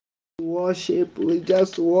Worship, we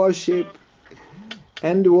just worship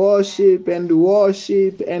and worship and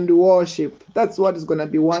worship and worship. That's what it's going to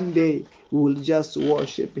be one day. We will just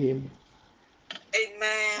worship Him.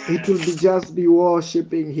 Amen. It will be just be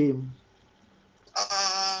worshiping Him.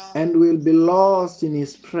 And we'll be lost in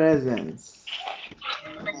His presence.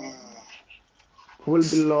 We'll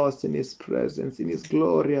be lost in His presence, in His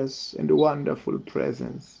glorious and wonderful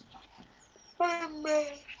presence. Amen.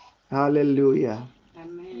 Hallelujah.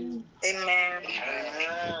 Amen. Amen.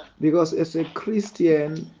 Because as a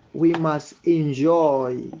Christian, we must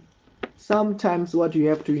enjoy. Sometimes what you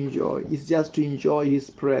have to enjoy is just to enjoy His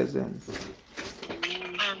presence.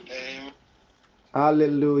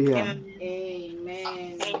 Hallelujah.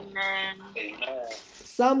 Amen.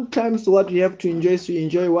 Sometimes what you have to enjoy is to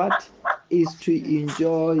enjoy what? Is to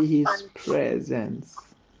enjoy His presence.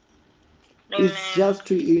 It's just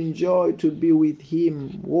to enjoy to be with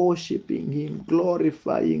Him, worshiping Him,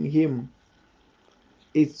 glorifying Him.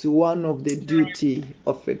 It's one of the duty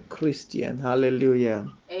of a Christian. Hallelujah.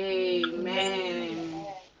 Amen.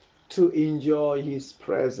 To enjoy His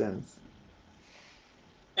presence.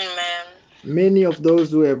 Amen. Many of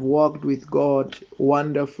those who have walked with God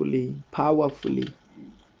wonderfully, powerfully,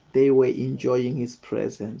 they were enjoying His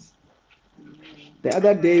presence. The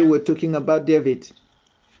other day we were talking about David.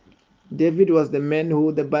 David was the man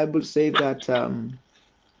who the Bible said that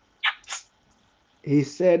he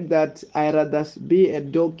said that I rather be a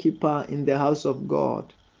doorkeeper in the house of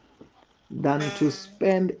God than to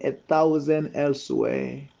spend 1,000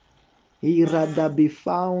 elsewhere. He rather be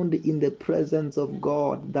found in the presence of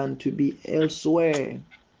God than to be elsewhere.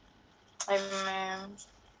 Amen.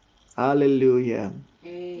 Hallelujah.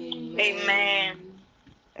 Amen.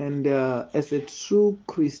 And as a true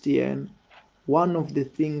Christian, one of the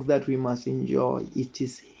things that we must enjoy, it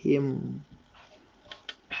is Him,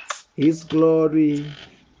 His glory,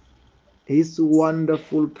 His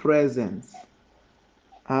wonderful presence.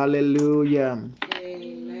 Hallelujah.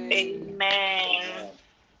 Amen.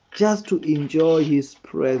 Just to enjoy His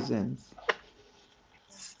presence,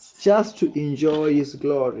 just to enjoy His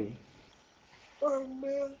glory.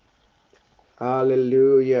 Amen.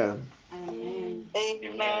 Hallelujah. Amen.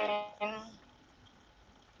 Amen.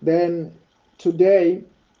 Then today,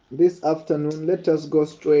 this afternoon, let us go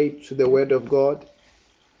straight to the Word of God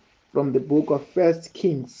from the book of First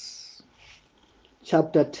Kings,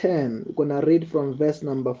 chapter 10. We're going to read from verse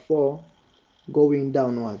number 4 going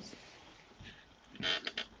downwards.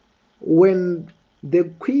 When the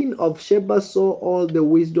queen of Sheba saw all the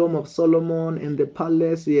wisdom of Solomon and the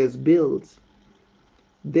palace he has built,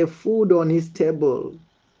 the food on his table,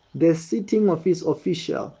 the sitting of his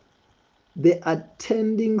official, the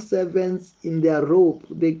attending servants in their robe,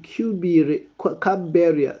 the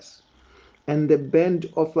cupbearers, and the burnt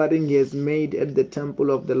offering he has made at the temple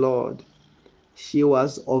of the Lord, she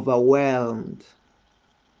was overwhelmed.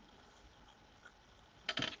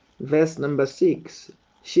 Verse number 6.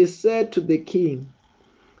 She said to the king,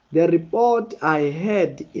 the report I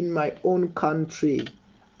heard in my own country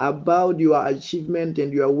about your achievement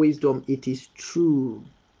and your wisdom, it is true.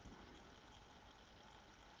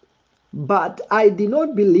 But I did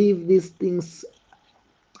not believe these things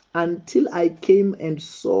until I came and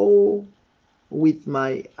saw with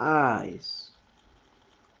my eyes.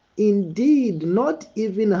 Indeed, not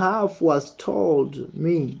even half was told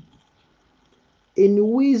me.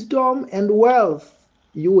 In wisdom and wealth,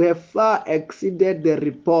 you have far exceeded the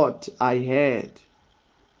report I heard.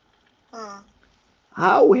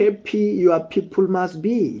 How happy your people must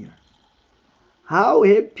be. How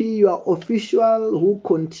happy your officials who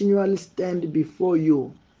continually stand before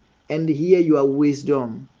you and hear your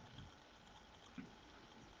wisdom.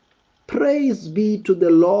 Praise be to the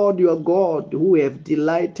Lord your God who have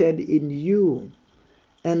delighted in you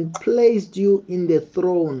and placed you in the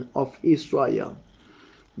throne of Israel.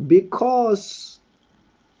 Because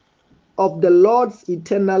of the Lord's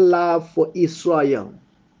eternal love for Israel,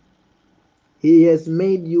 He has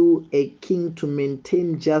made you a king to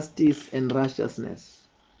maintain justice and righteousness.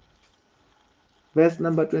 Verse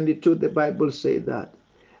number 22, the Bible says that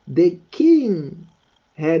the king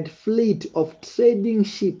had fleet of trading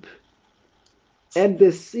ship at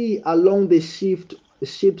the sea along the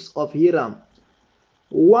ships of Hiram,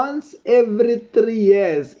 once every 3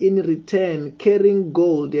 years in return, carrying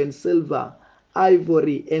gold and silver,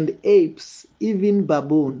 ivory and apes, even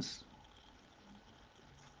baboons.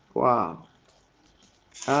 Wow.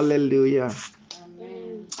 Hallelujah.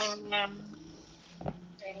 Amen.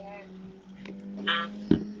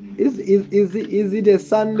 Is it a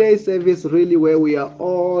Sunday service really where we are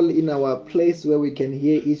all in our place where we can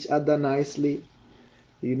hear each other nicely?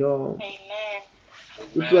 You know,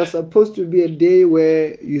 It was supposed to be a day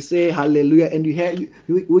where you say hallelujah and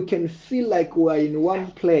we can feel like we are in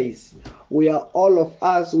one place. We are all of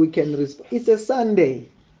us, we can respond. It's a Sunday.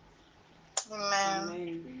 Amen.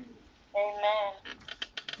 Amen. Amen.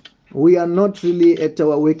 We are not really at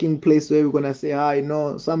our working place where we're gonna say, hi,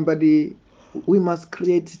 no, somebody. We must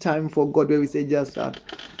create time for God where we say just that.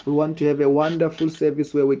 We want to have a wonderful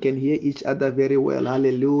service where we can hear each other very well.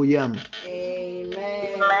 Hallelujah. Amen.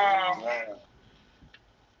 Amen.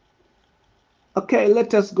 Okay,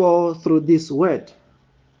 let us go through this word.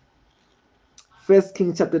 First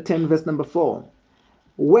King chapter 10, verse number 4.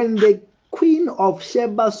 When the queen of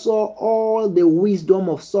Sheba saw all the wisdom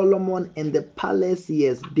of Solomon and the palace he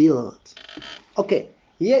has built. Okay,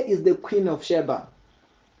 here is the queen of Sheba.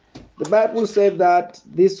 The Bible said that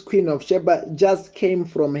this queen of Sheba just came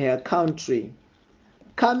from her country,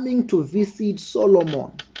 coming to visit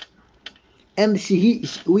Solomon. And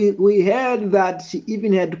we heard that she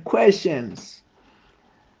even had questions.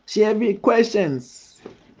 She had questions,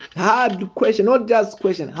 hard questions, not just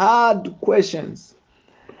questions, hard questions.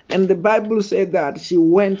 And the Bible said that she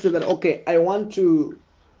went to that, okay, I want to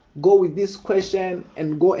go with this question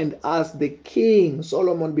and go and ask the king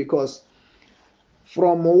Solomon, because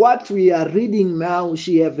from what we are reading now,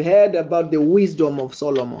 she have heard about the wisdom of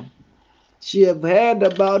Solomon. She have heard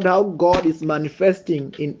about how God is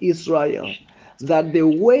manifesting in Israel, that the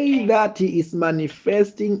way that he is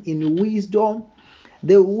manifesting in wisdom,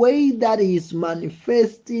 the way that he is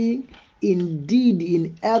manifesting indeed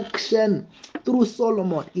in action through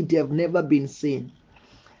Solomon, it have never been seen.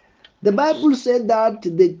 The Bible said that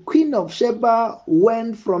the queen of Sheba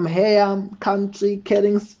went from her country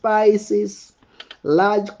carrying spices,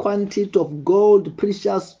 large quantity of gold,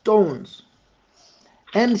 precious stones.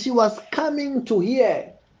 And she was coming to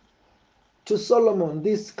hear to Solomon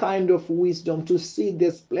this kind of wisdom, to see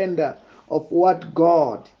the splendor of what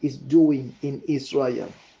God is doing in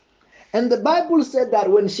Israel. And the Bible said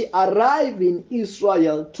that when she arrived in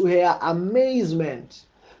Israel, to her amazement,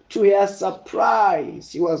 to her surprise,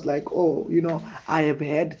 she was like, oh, I have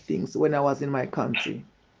heard things when I was in my country.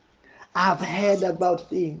 I've heard about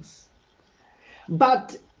things.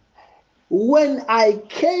 But when I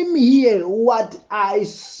came here, what I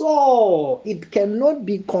saw, it cannot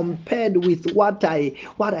be compared with what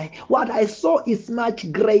I saw is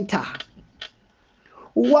much greater.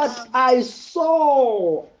 What I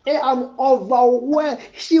saw, I'm overwhelmed.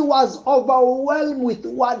 She was overwhelmed with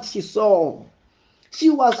what she saw. She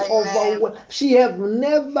was Amen. overwhelmed. She have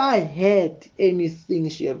never heard anything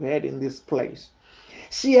she have heard in this place.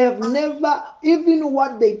 She have never, even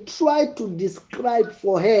what they tried to describe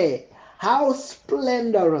for her, how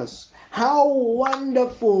splendorous, how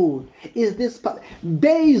wonderful is this part,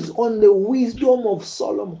 based on the wisdom of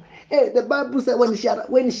Solomon. Hey, the Bible said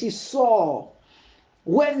when she saw,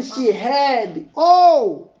 when she heard,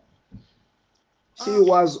 oh, she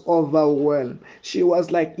was overwhelmed. She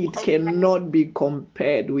was like, it cannot be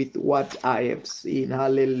compared with what I have seen.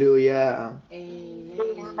 Hallelujah. Amen.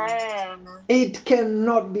 Amen. It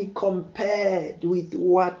cannot be compared with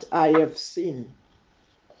what I have seen.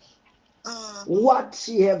 Mm. What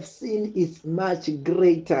she have seen is much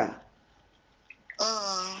greater.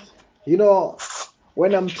 Mm. You know,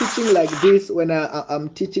 when I'm teaching like this, when I'm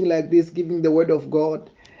teaching like this, giving the word of God,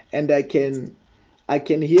 and I can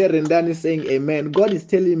hear Rendani saying amen. God is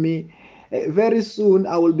telling me very soon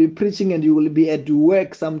I will be preaching and you will be at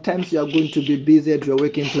work. Sometimes you are going to be busy at your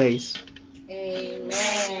working place. Amen.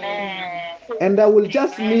 Amen. And I will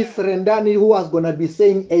just miss Rendani, who was going to be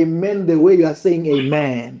saying amen the way you are saying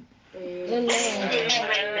amen. Amen.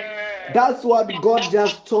 That's what God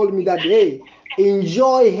just told me, that, hey,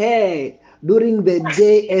 enjoy her during the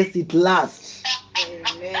day as it lasts.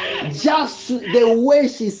 Amen. Just the way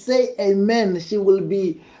she say amen, she will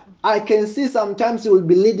be, I can see sometimes she will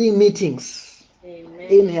be leading meetings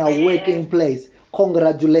in Amen. her working place.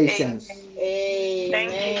 Congratulations. Amen.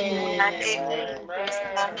 Thank you, man. Amen. Amen. Praise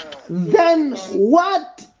God. Then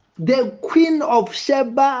what the queen of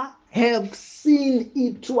Sheba have seen,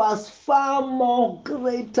 it was far more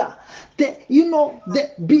greater.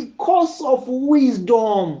 Because of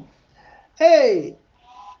wisdom. Hey,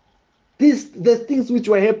 the things which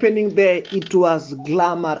were happening there, it was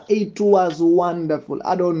glamour, it was wonderful.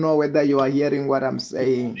 I don't know whether you are hearing what I'm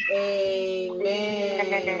saying. Amen.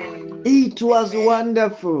 It was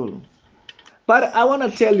wonderful. But I want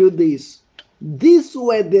to tell you this. These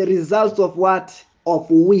were the results of what? Of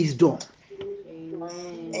wisdom.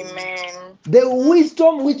 Amen. Amen. The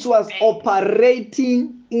wisdom which was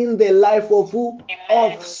operating in the life of who?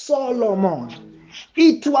 Of Of Solomon. Solomon.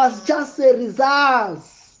 It was just a result.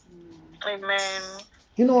 Amen.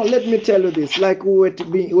 Let me tell you this. Like we've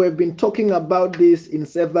been talking about this in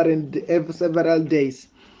several days.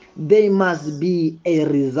 There must be a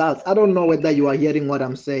result. I don't know whether you are hearing what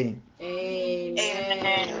I'm saying.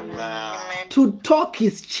 Amen. To talk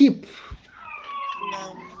is cheap.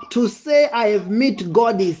 To say I have met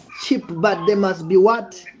God is cheap, but there must be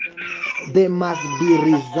what? There must be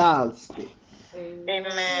results.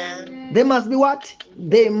 Amen. There must be what?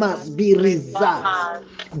 There must be results.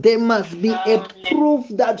 There must be a proof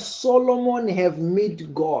that Solomon have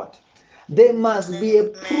met God. There must be a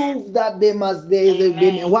proof that there has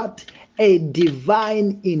been what? A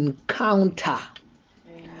divine encounter.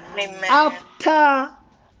 After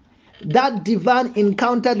that divine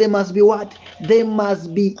encounter, there must be what? There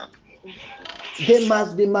must be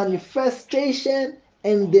manifestation,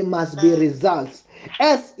 and there must be results.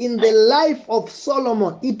 As in the life of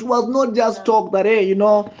Solomon, it was not just talk that, hey,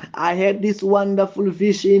 I had this wonderful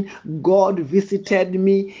vision. God visited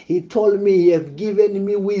me. He told me he has given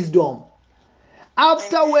me wisdom.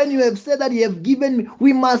 After when you have said that he has given me,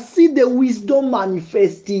 we must see the wisdom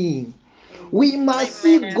manifesting. We must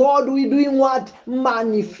see God doing what?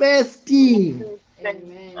 Manifesting.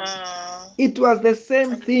 Amen. It was the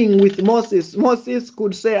same thing with Moses. Moses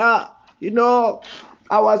could say, I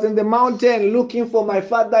was in the mountain looking for my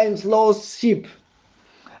father-in-law's sheep.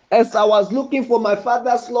 As I was looking for my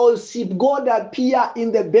father-in-law's sheep, God appeared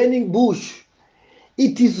in the burning bush.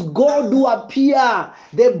 It is God who appeared.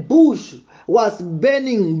 The bush was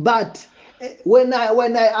burning, but when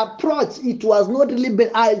I approached, it was not really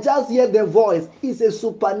burning. I just hear the voice. It's a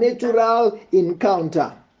supernatural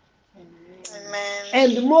encounter.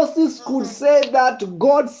 And Moses could say that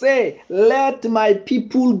God say, let my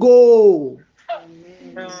people go.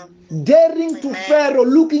 Daring to Pharaoh,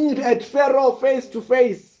 looking at Pharaoh face to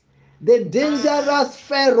face, the dangerous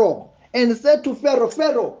Pharaoh, and said to Pharaoh,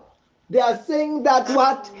 Pharaoh, they are saying that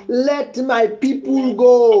what? Let my people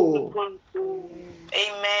go.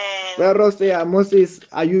 Pharaoh say, Moses,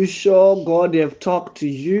 are you sure God have talked to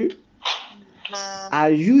you?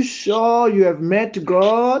 Are you sure you have met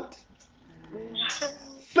God?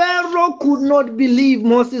 Pharaoh could not believe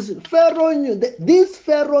Moses. Pharaoh knew this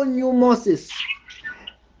Pharaoh knew Moses.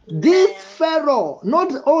 This Pharaoh,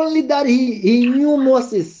 not only that he knew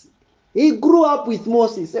Moses, he grew up with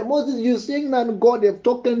Moses. And Moses, you saying that God have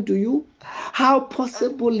spoken to you? How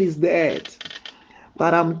possible is that?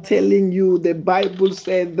 But I'm telling you, the Bible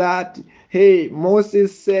said that, hey,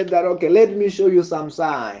 Moses said that, okay, let me show you some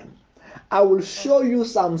sign. I will show you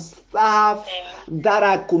some stuff that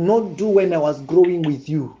I could not do when I was growing with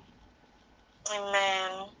you.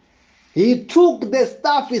 Amen. He took the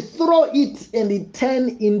staff, he threw it, and it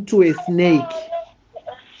turned into a snake.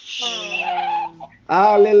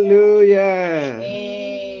 Hallelujah.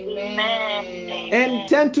 Amen. And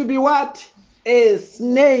turned to be what? A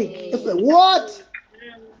snake. It's like, what?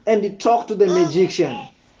 And he talked to the magician.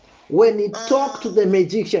 When he talked to the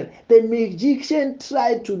magician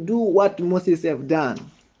tried to do what Moses have done.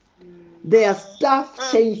 Their staff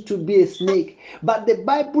changed to be a snake. But the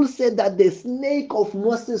Bible said that the snake of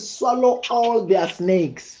Moses swallowed all their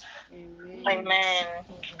snakes. Amen.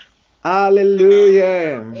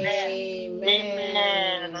 Hallelujah.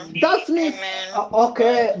 Amen. That means,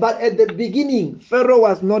 okay, but at the beginning, Pharaoh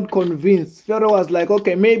was not convinced. Pharaoh was like,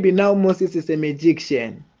 okay, maybe now Moses is a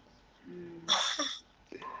magician.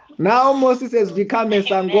 Now Moses has become a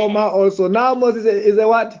Sangoma also. Now Moses is a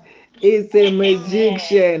what? Is a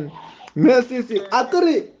magician. Moses,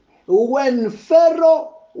 actually, when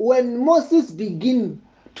Moses began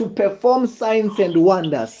to perform signs and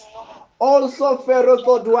wonders, also Pharaoh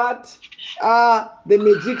thought what? The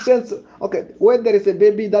magicians, okay, when there is a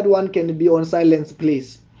baby, that one can be on silence,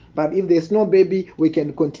 please. But if there's no baby, we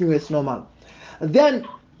can continue as normal. Then,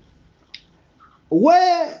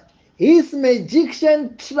 where his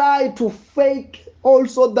magician tried to fake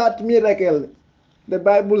also that miracle, the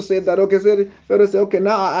Bible said that, okay, so Pharaoh said, okay,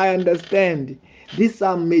 now I understand. These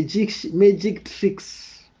are magic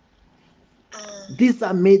tricks. This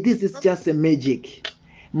is just a magic.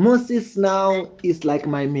 Moses now is like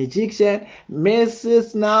my magician.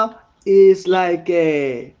 Moses now is like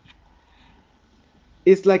a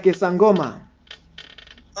Sangoma.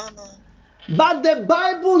 But the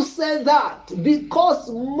Bible says that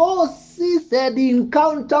because Moses had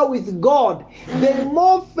encounter with God, the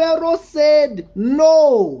more Pharaoh said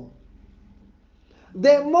no.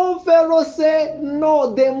 The more Pharaoh said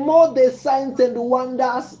no, the more the signs and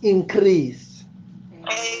wonders increased.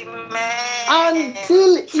 Amen.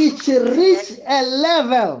 Until it reached a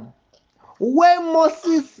level where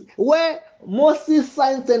Moses'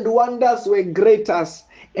 signs and wonders were greatest,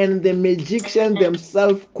 and the magicians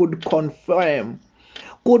themselves could confirm.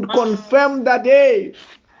 could confirm that, hey,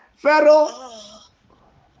 Pharaoh,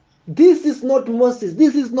 this is not Moses.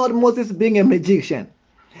 This is not Moses being a magician.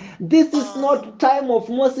 This is not time of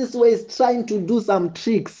Moses where he's trying to do some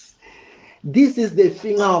tricks. This is the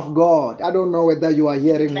finger of God. I don't know whether you are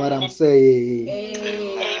hearing what I'm saying.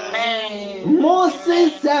 Amen.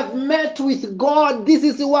 Moses have met with God. This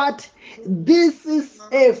is what? This is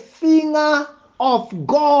a finger of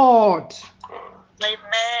God. Amen.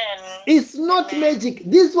 It's not magic.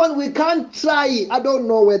 This one we can't try. I don't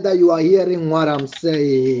know whether you are hearing what I'm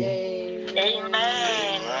saying.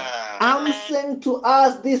 Amen. I'm saying to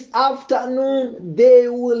us this afternoon,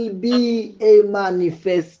 there will be a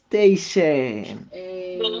manifestation.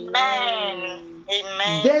 Amen.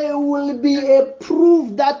 Amen. There will be a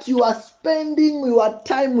proof that you are spending your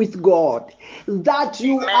time with God, that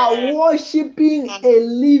you are worshiping a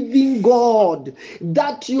living God,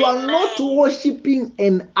 that you are not worshiping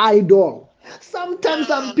an idol. Sometimes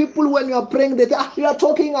some people, when you are praying, they say, you are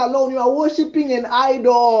talking alone, you are worshiping an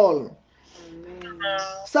idol.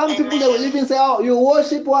 Some people, they will even say, oh, you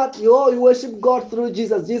worship what? You worship God through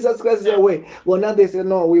Jesus. Jesus Christ is the way. Well, now they say,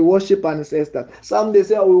 no, we worship ancestors. Some they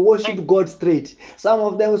say, oh, we worship God straight. Some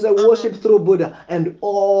of them will say, we worship through Buddha and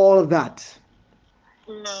all that.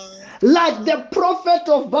 Like the prophet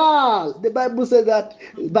of Baal. The Bible says that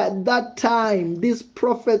by that time, these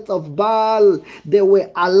prophets of Baal, they were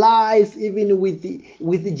allies even with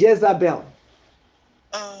Jezebel.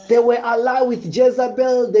 They were allied with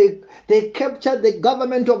Jezebel. They captured the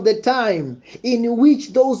government of the time, in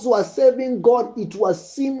which those who are serving God, it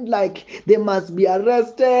was seemed like they must be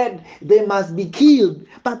arrested, they must be killed.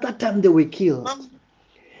 But that time they were killed.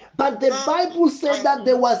 But the Bible said that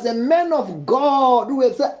there was a man of God who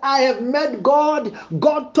had said, I have met God.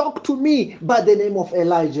 God talked to me by the name of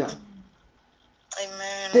Elijah.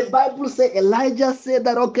 Amen. The Bible says Elijah said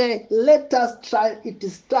that, okay, let us try. It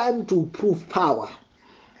is time to prove power.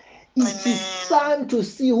 It is time to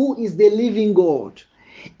see who is the living God.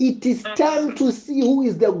 It is time to see who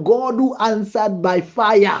is the God who answered by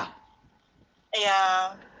fire.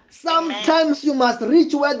 Yeah. Sometimes you must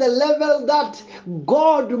reach where the level that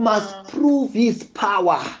God must prove his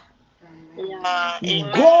power. Yeah.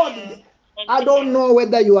 Amen. God, I don't know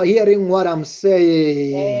whether you are hearing what I'm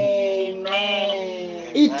saying. Amen.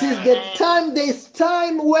 It is the time, this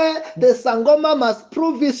time where the Sangoma must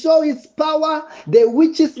prove show its power, the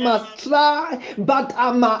witches must try, but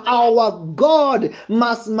our God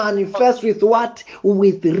must manifest with what?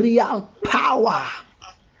 With real power.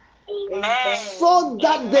 Amen. So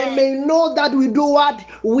that they may know that we do what?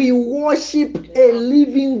 We worship a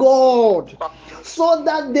living God. So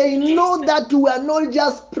that they know that we are not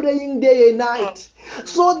just praying day and night.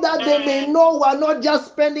 So that they may know we are not just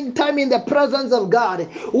spending time in the presence of God.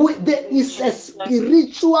 There is a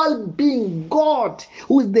spiritual being, God,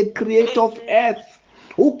 who is the creator of earth,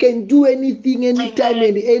 who can do anything, anytime,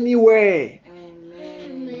 and anywhere.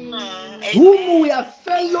 Whom we are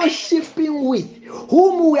fellowshipping with,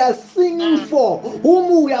 whom we are singing for,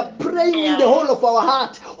 whom we are praying with the whole of our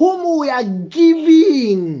heart, whom we are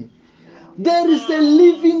giving. There is a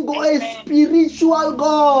living God, a spiritual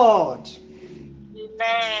God.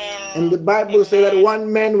 And the Bible says that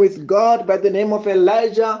one man with God by the name of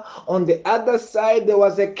Elijah, on the other side there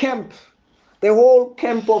was a camp, the whole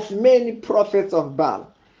camp of many prophets of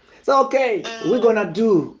Baal. So okay, we're gonna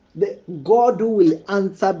do the God who will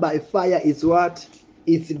answer by fire is what?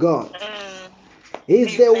 It's God.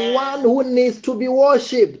 He's the one who needs to be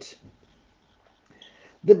worshipped.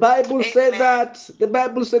 The Bible said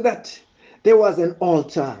that there was an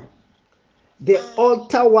altar. The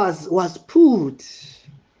altar was put.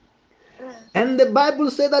 And the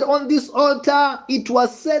Bible said that on this altar, it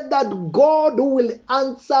was said that God will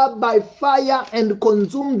answer by fire and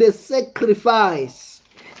consume the sacrifice.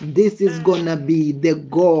 This is gonna be the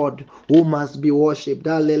God who must be worshipped.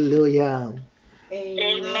 Hallelujah.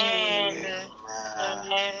 Amen.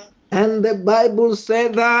 Amen. And the Bible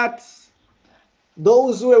said that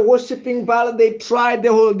those who were worshiping Baal, they tried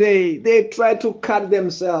the whole day. They tried to cut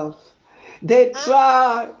themselves. They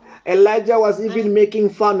tried. Elijah was even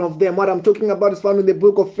making fun of them. What I'm talking about is found in the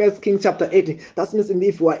book of 1 Kings chapter 18. That means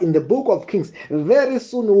if we are in the book of Kings, very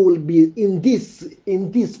soon we will be in this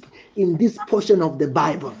portion of the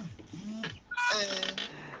Bible.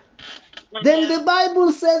 Then the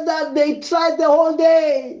Bible says that they tried the whole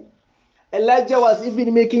day. Elijah was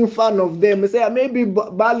even making fun of them. He said, maybe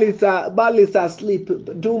Baal is asleep.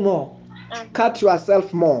 Do more. Cut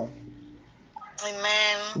yourself more.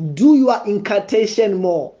 Amen. Do your incantation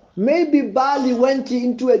more. Maybe Baal went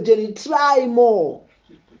into a journey. Try more.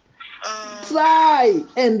 Try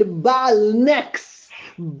and Baal next.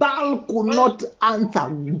 Baal could not answer.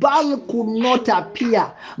 Baal could not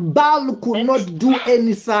appear. Baal could not do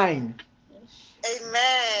any sign.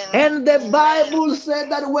 Amen. And the Bible said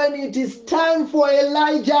that when it is time for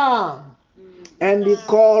Elijah, and he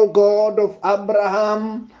called God of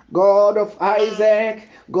Abraham, God of Isaac,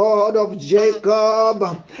 God of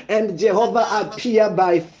Jacob, and Jehovah appeared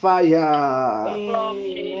by fire.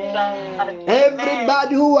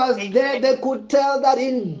 Everybody who was there, they could tell that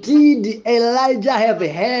indeed Elijah have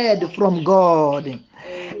heard from God.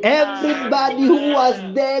 Everybody who was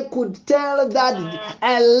there could tell that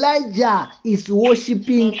Elijah is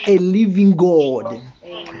worshiping a living God.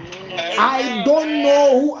 I don't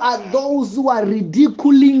know who are those who are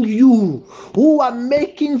ridiculing you, who are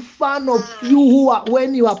making fun of you, who are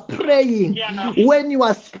when you are praying, when you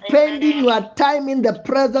are spending your time in the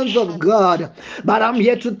presence of God. But I'm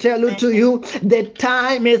here to tell you, the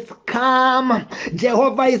time is come.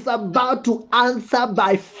 Jehovah is about to answer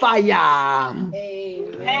by fire.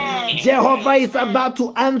 Jehovah is about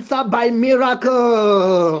to answer by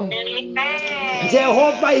miracle.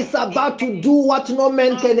 Jehovah is about to do what no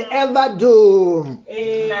man can ever do.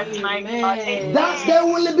 That there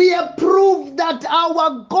will be a proof that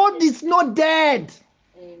our God is not dead.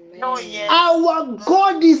 Our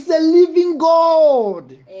God is a living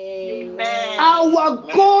God. Our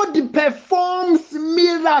God performs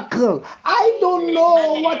miracle. I don't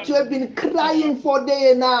know what you have been crying for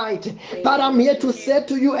day and night, but I'm here to say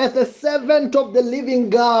to you as a servant of the living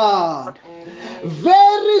God,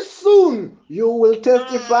 very soon you will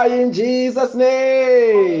testify in Jesus'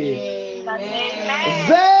 name.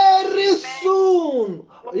 Very soon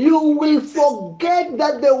you will forget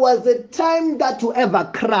that there was a time that you ever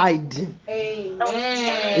cried. They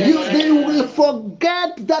will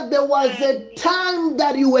forget that there was a time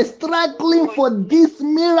that you were struggling for this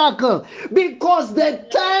miracle, because the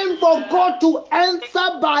time for God to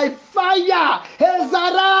answer by fire has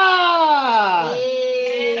arrived.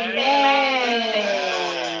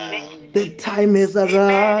 The time has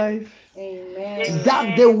arrived.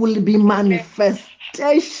 That there will be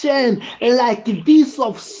manifestation like this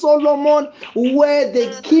of Solomon, where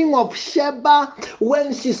the king of Sheba,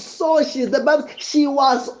 when she saw the Bible, she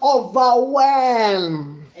was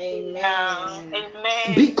overwhelmed.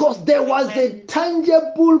 Because there was a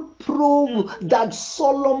tangible proof that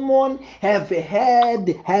Solomon have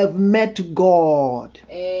met God.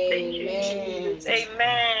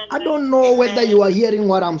 I don't know whether you are hearing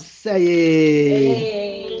what I'm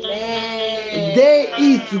saying. There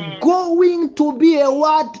is going to be a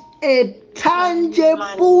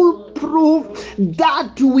tangible proof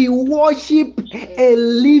that we worship a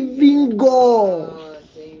living God.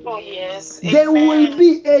 There will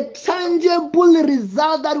be a tangible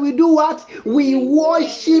result that we do what? We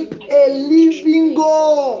worship a living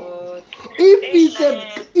God.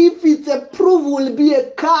 If it's a proof will be a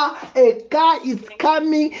car is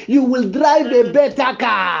coming, you will drive a better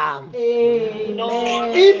car.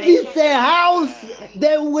 If it's a house,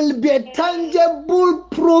 there will be a tangible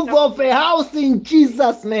proof of a house in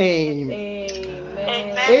Jesus' name.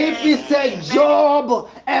 If it's a job,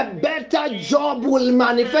 a better job will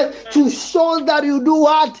manifest to show that you do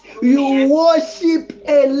what? You worship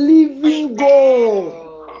a living God.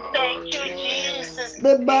 Thank you, Jesus.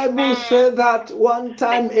 The Bible said that one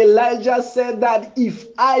time Elijah said that if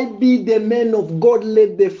I be the man of God,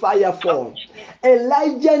 let the fire fall.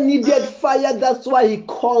 Elijah needed fire, that's why he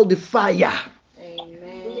called fire.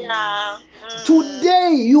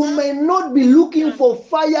 Today you may not be looking for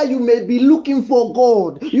fire, you may be looking for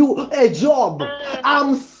God, a job.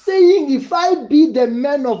 I'm saying if I be the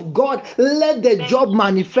man of God, let the job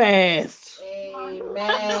manifest.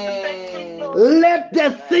 Let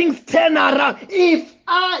the things turn around.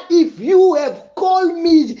 If you have called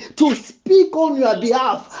me to speak on your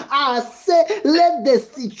behalf, I say let the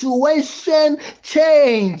situation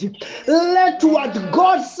change. Let what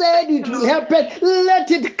God said it will happen,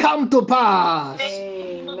 let it come to pass.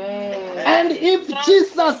 And if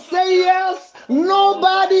Jesus says yes,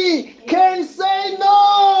 nobody can say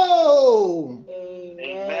no.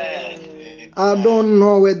 I don't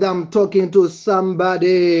know whether I'm talking to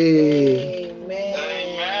somebody.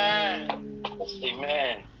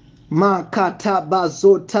 Makata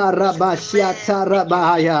bazota rabashiata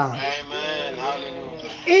rabahaya.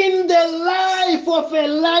 In the life of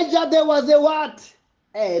Elijah, there was a what?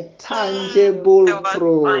 A tangible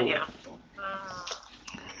proof.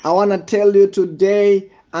 I want to tell you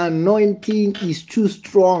today, anointing is too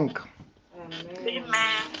strong.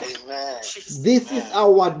 This is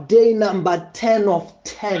our day number 10 of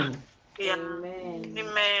 10. Amen.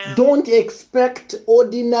 Amen. Don't expect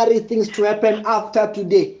ordinary things to happen after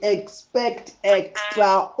today. Expect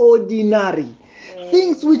extraordinary.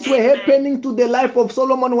 Things which were happening to the life of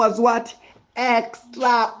Solomon was what?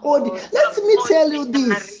 Extraordinary. Let me tell you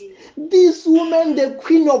this. This woman, the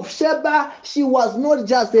Queen of Sheba, she was not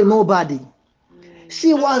just a nobody.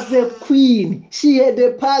 She was a queen. She had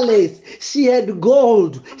a palace. She had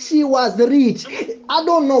gold. She was rich. I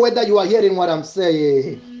don't know whether you are hearing what I'm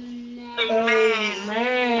saying.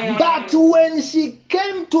 Amen. But when she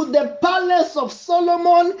came to the palace of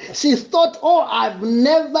Solomon, she thought, oh, I've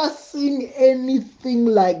never seen anything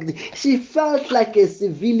like this. She felt like a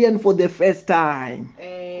civilian for the first time.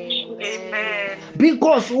 Amen.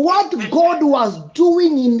 Because what God was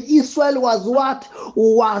doing in Israel was what?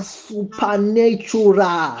 Was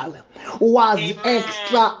supernatural, was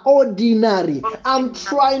extraordinary. I'm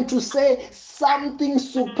trying to say something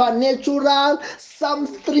supernatural,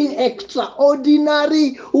 something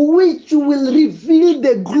extraordinary, which will reveal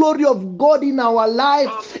the glory of God in our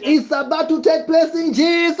life. It's about to take place in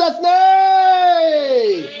Jesus'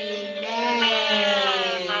 name.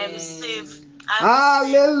 I receive.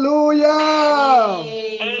 Hallelujah.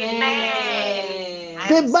 Amen.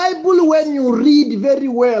 The Bible, when you read very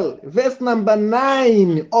well, verse number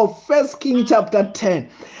 9 of 1 King chapter 10,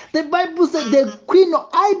 the Bible said the queen of,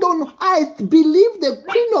 I believe the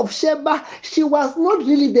queen of Sheba, she was not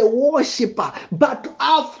really the worshipper, but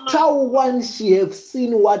after one she have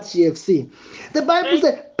seen what she have seen. The Bible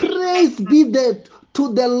said, praise be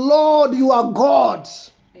to the Lord your God,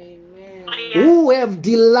 who have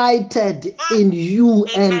delighted in you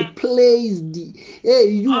and placed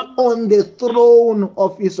you on the throne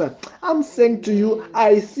of Israel. I'm saying to you,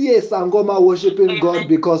 I see a Sangoma worshiping God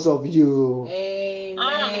because of you.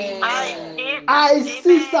 I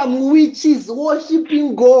see some witches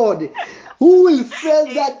worshiping God who will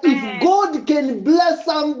say that if God can bless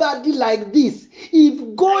somebody like this,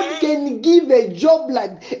 if God can give a job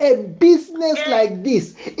like a business like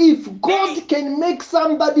this, if God can make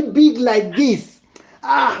somebody big like this,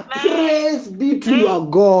 praise be to your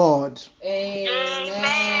God.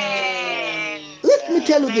 Let me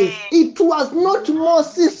tell you this. It was not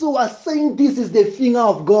Moses who was saying this is the finger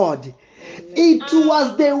of God. It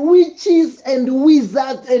was the witches and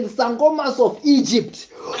wizards and sangomas of Egypt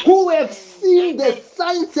who have seen the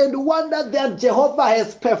signs and wonders that Jehovah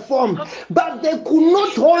has performed, but they could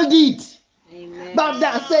not hold it. But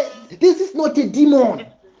they said, this is not a demon.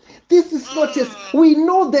 This is not a, we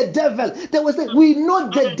know the devil. They will say, we know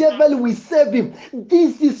the devil, we serve him.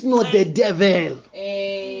 This is not the devil.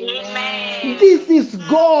 This is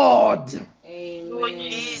God.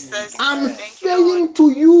 I'm saying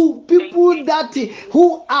to you, people that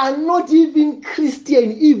who are not even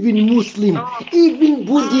Christian, even Muslim, even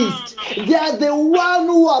Buddhist, they are the one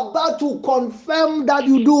who are about to confirm that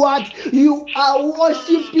you do what? You are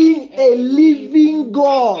worshiping a living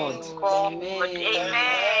God.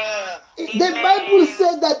 The Bible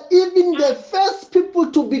said that even the first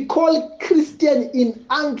people to be called Christian in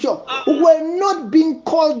Antioch were not being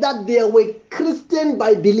called that they were Christian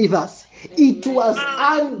by believers. It was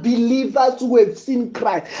unbelievers who have seen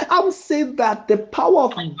Christ. I'm saying that the power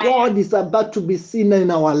of God is about to be seen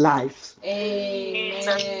in our lives.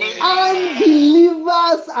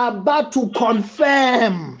 Unbelievers are about to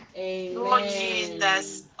confirm.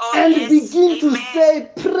 And begin to say,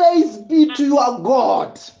 praise be to your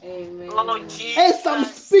God. As I'm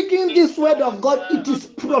speaking this word of God, it is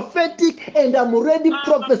prophetic and I'm already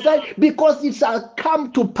prophesying because it shall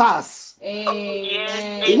come to pass.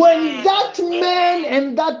 When that man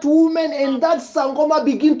and that woman and that Sangoma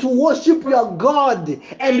begin to worship your God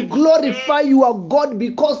and glorify your God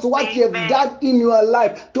because what you have done in your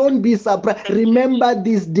life, don't be surprised. Remember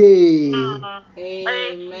this day.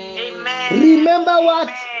 Remember what?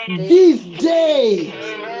 This day.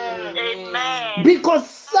 Because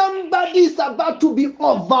somebody is about to be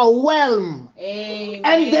overwhelmed.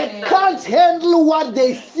 And they can't handle what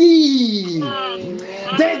they see.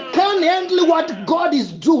 They can't handle what God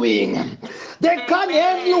is doing. They can't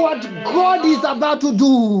handle what God is about to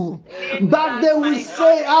do. But they will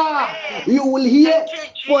say, you will hear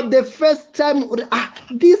for the first time,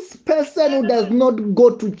 this person who does not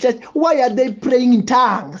go to church, why are they praying in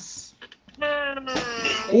tongues?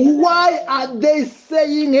 Why are they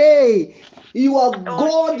saying, hey, your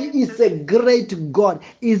God is a great God?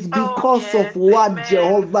 It's because of what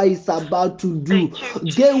Jehovah is about to do.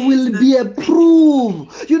 There will be a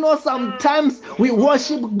proof. You know, sometimes we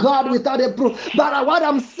worship God without a proof. But what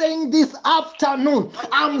I'm saying this afternoon,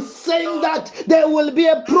 I'm saying that there will be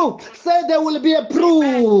a proof. Say there will be a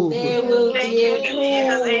proof. There will be a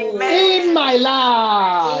proof In my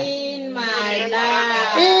life. in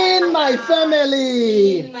my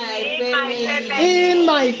family, in my family, in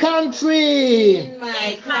my country, in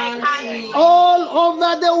my country, all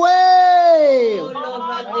over the way, all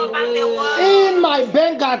over the world, in my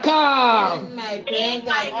bank account, in my bank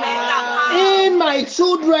account, in my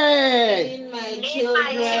children, in my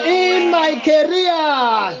children, in my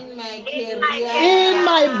career, in my career, in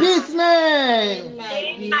my business, in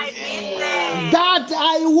my business, that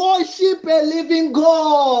I worship a living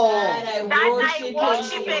God. that I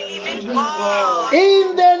worship a living God.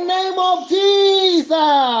 In the name of Jesus.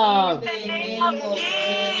 In the name of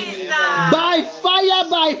Jesus. By fire,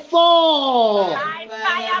 by force. By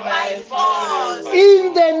fire, by force.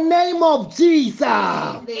 In the name of Jesus.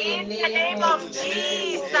 In the name of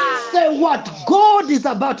Jesus. Say what God is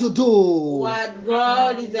about to do What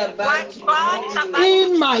God is about to do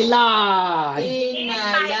in my life, in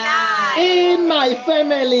my life, in my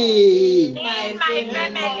family, in my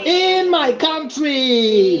family, in my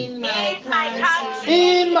country, in my country,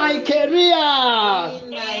 in my career, in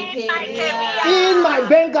my career, in my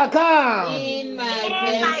bank account. in my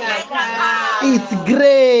bank account. It's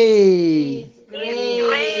great. It's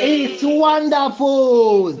great. It's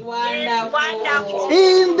wonderful. It's wonderful.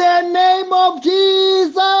 In the name of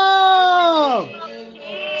Jesus. In the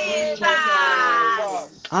name of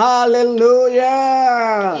Jesus.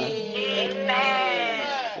 Hallelujah. Amen.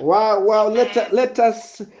 Wow. Let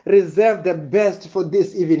us reserve the best for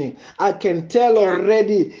this evening. I can tell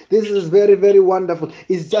already this is very, very wonderful.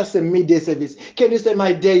 It's just a midday service. Can you say,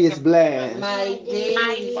 my day is blessed? My day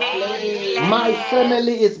is blessed. My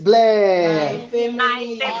family is My blessed. family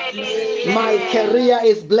is blessed. My career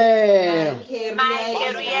is My blessed. career is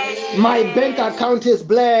blessed. My bank account is My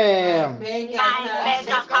blessed. bank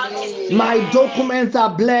account is blessed. My documents are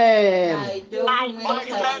My blessed.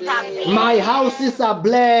 documents are blessed. My houses are My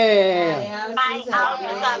blessed.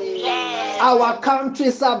 houses are blessed. Our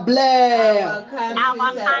countries are Our blessed.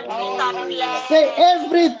 countries are blessed. Say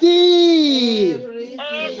everything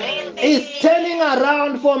Everything is turning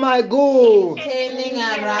around for my good. turning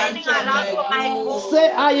around for my good.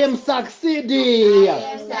 Say I am succeeding. I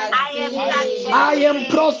am succeeding. I am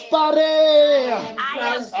prospering. I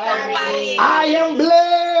am prospering. I am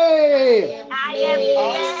blessed. I am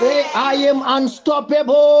blessed. Say I am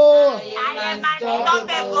unstoppable. I am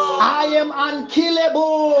unstoppable. I am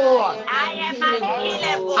unkillable. I am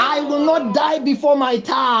unkillable. I will not die before my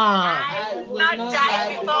time. I will not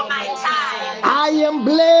die before my time. I am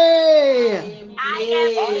blessed. I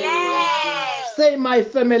am blessed. Say my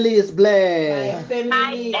family is My blessed.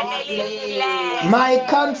 family is blessed. My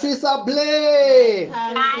countries are blessed.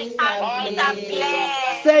 Countries are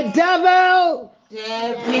blessed. Say devil,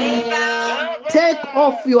 Devil, take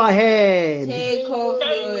off your hand take off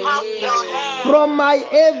your hand from my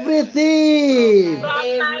everything.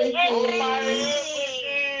 everything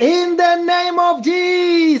In the name of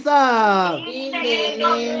Jesus. in the name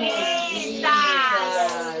of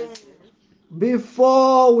Jesus.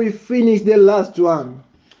 Before we finish the last one,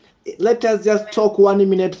 let us just talk 1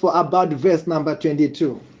 minute for about verse number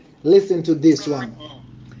 22. Listen to this one.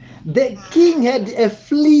 The king had a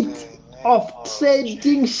fleet of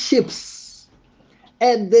trading ships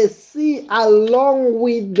at the sea along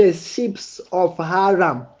with the ships of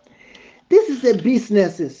Haram. This is a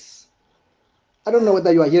businesses. I don't know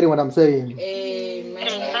whether you are hearing what I'm saying.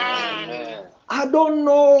 Amen. I don't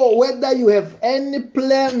know whether you have any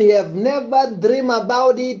plan, you have never dreamed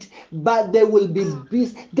about it, but there will be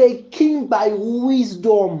peace. The king by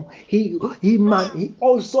wisdom, he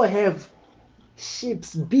also have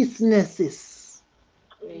ships, businesses.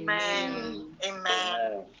 Amen.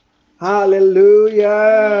 Amen.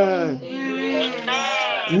 Hallelujah.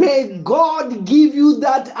 Amen. May God give you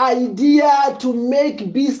that idea to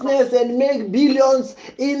make business and make billions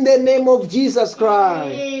in the name of Jesus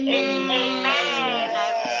Christ. Amen.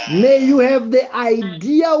 May you have the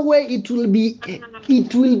idea where it will be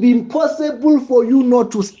impossible for you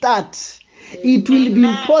not to start. It will be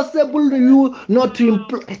impossible for you not to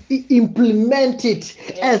implement it,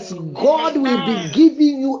 as God will be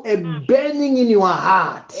giving you a burning in your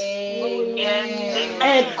heart,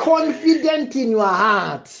 a confidence in your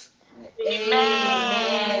heart.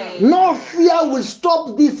 Amen. No fear will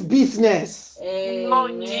stop this business.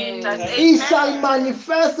 It shall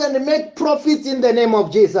manifest and make profit in the name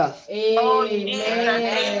of Jesus.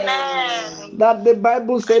 Amen. That the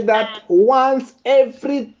Bible said that once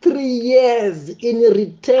every 3 years in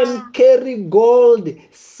return carry gold,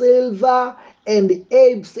 silver, and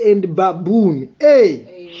apes and baboon. Hey,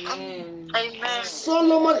 Amen.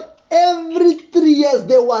 Solomon, every 3 years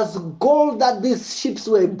there was gold that these ships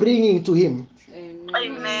were bringing to him.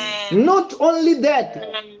 Amen. Not only that,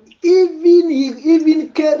 He even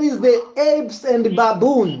carries the apes and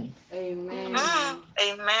baboon. Amen.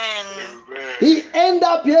 Amen. He end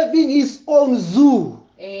up having his own zoo.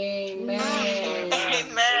 Amen.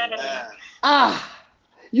 Amen.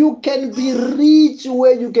 You can be rich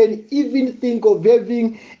where you can even think of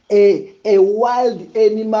having a wild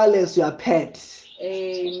animal as your pet.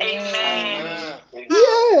 Amen.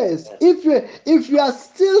 Yes, if you are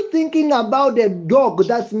still thinking about a dog,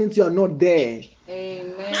 that means you are not there.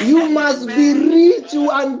 Amen. You must be rich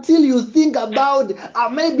until you think about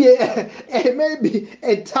maybe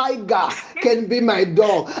a tiger can be my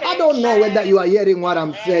dog. I don't know whether you are hearing what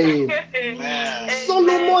I'm saying.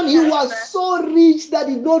 Solomon, he was so rich that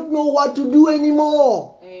he don't know what to do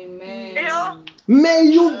anymore. Amen. May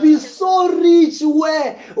you be so rich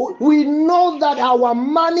where we know that our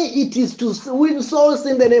money it is to win souls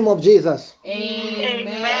in the name of Jesus.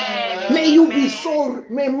 Amen. May you be so,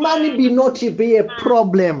 may money be not be a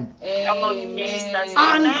problem Amen.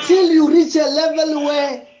 until you reach a level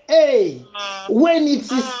where, hey, when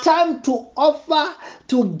it is time to offer,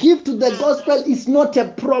 to give to the gospel, it's not a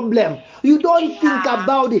problem. You don't think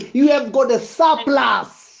about it. You have got a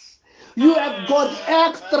surplus. You have got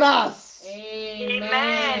extras.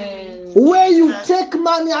 Amen. Where you take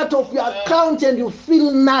money out of your account and you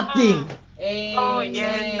feel nothing. Oh,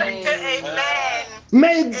 yes. Amen.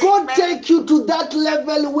 May God take you to that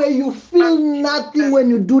level where you feel nothing when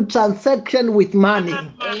you do transaction with money.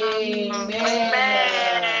 Amen.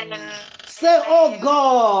 Say, oh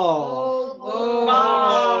God, Oh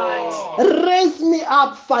God, raise me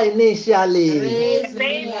up financially. raise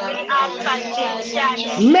me up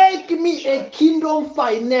financially. Make me a kingdom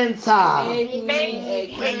financer. Make me a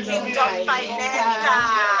kingdom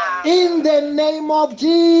financer. In the name of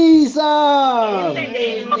Jesus. In the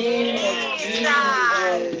name of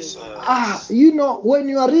Jesus. You know, when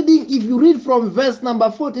you are reading, if you read from verse number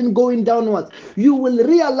 14 going downwards, you will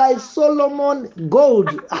realize Solomon, gold,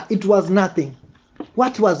 it was nothing.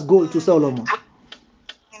 What was gold to Solomon?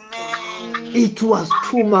 Amen. It was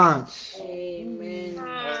too much. Amen.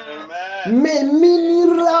 May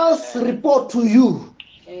minerals report to you.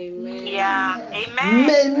 Amen. Yeah. Amen.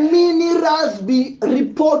 May minerals be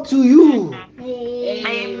report to you.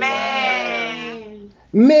 Amen.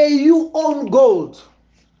 May you own gold.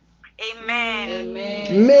 Amen.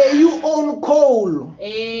 May you own coal.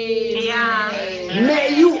 Amen.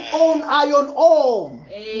 May you own iron ore.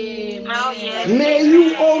 Oh, yes. May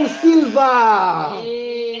you own silver.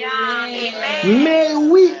 Amen. May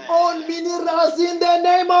we own minerals in the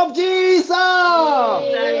name of Jesus.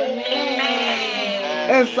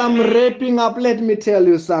 As I'm wrapping up, let me tell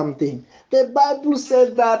you something. The Bible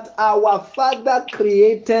says that our Father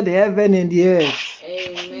created heaven and the earth.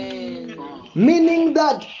 Amen. Meaning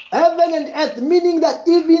that heaven and earth, meaning that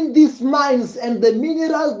even these mines and the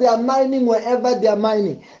minerals they are mining wherever they are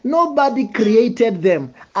mining, nobody created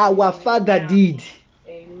them. Our Father did.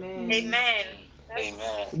 Amen. Amen.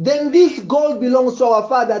 Then this gold belongs to our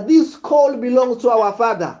Father. This coal belongs to our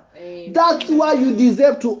Father. That's why you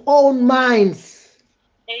deserve to own mines.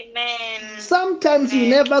 Amen. Sometimes you're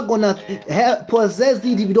never gonna possess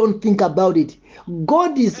it if you don't think about it.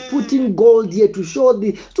 God is putting gold here to show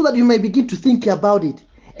so that you may begin to think about it,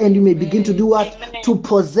 and you may begin to do what? To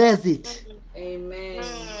possess it. Amen.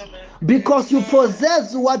 Because you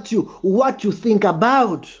possess what you think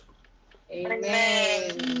about.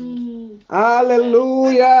 Amen.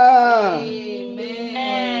 Hallelujah.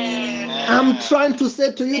 Amen. I'm trying to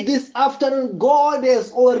say to you this afternoon, God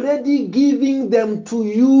is already giving them to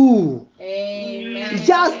you. Amen.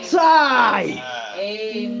 Just try.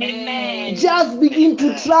 Amen. Just begin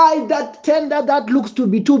to try that tender that looks to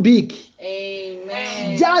be too big.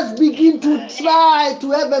 Amen. Just begin to try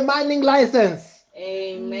to have a mining license.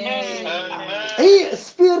 Amen.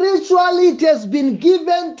 Spiritually, it has been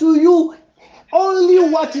given to you. Only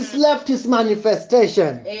what is left is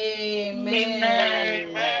manifestation.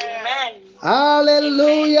 Amen.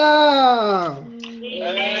 Hallelujah.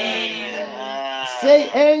 Amen. Say,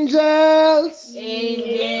 angels,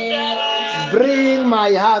 Angels, bring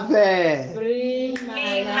my harvest. bring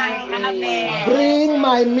my harvest. Bring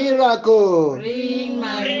my miracle. Bring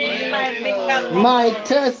my miracle. My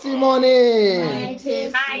testimony. My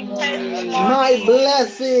testimony. My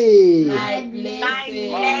blessing. My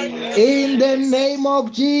blessing. In the name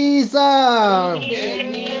of Jesus. In the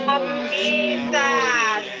name of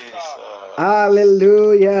Jesus.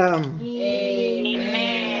 Hallelujah. Amen.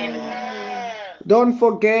 Don't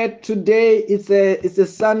forget, today it's a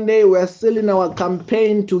Sunday. We're still in our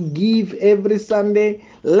campaign to give every Sunday.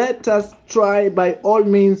 Let us try by all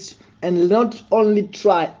means and not only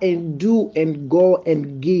try and do and go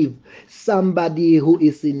and give somebody who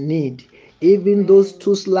is in need. Even those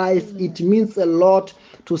two slices, it means a lot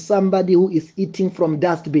to somebody who is eating from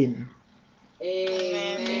dustbin.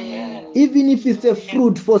 Amen. Even if it's a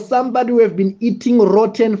fruit, for somebody who have been eating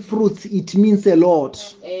rotten fruits, it means a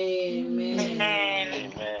lot. Amen.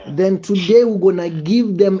 Then today we're gonna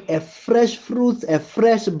give them a fresh fruit, a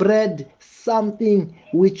fresh bread, something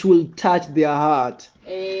which will touch their heart.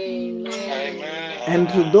 Amen. And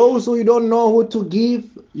to those who don't know who to give,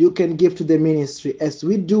 you can give to the ministry. As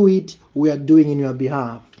we do it, we are doing in your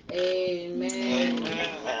behalf. Amen.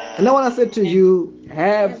 And I want to say to you,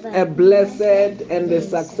 have a blessed and a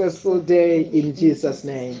successful day in Jesus'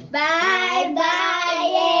 name. Bye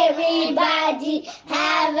bye, everybody.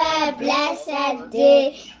 Have a blessed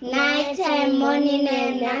day, night and morning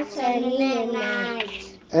and afternoon and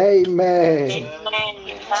night. Amen. Amen.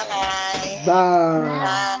 Bye. Bye.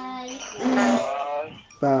 Bye. Bye.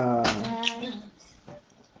 Bye.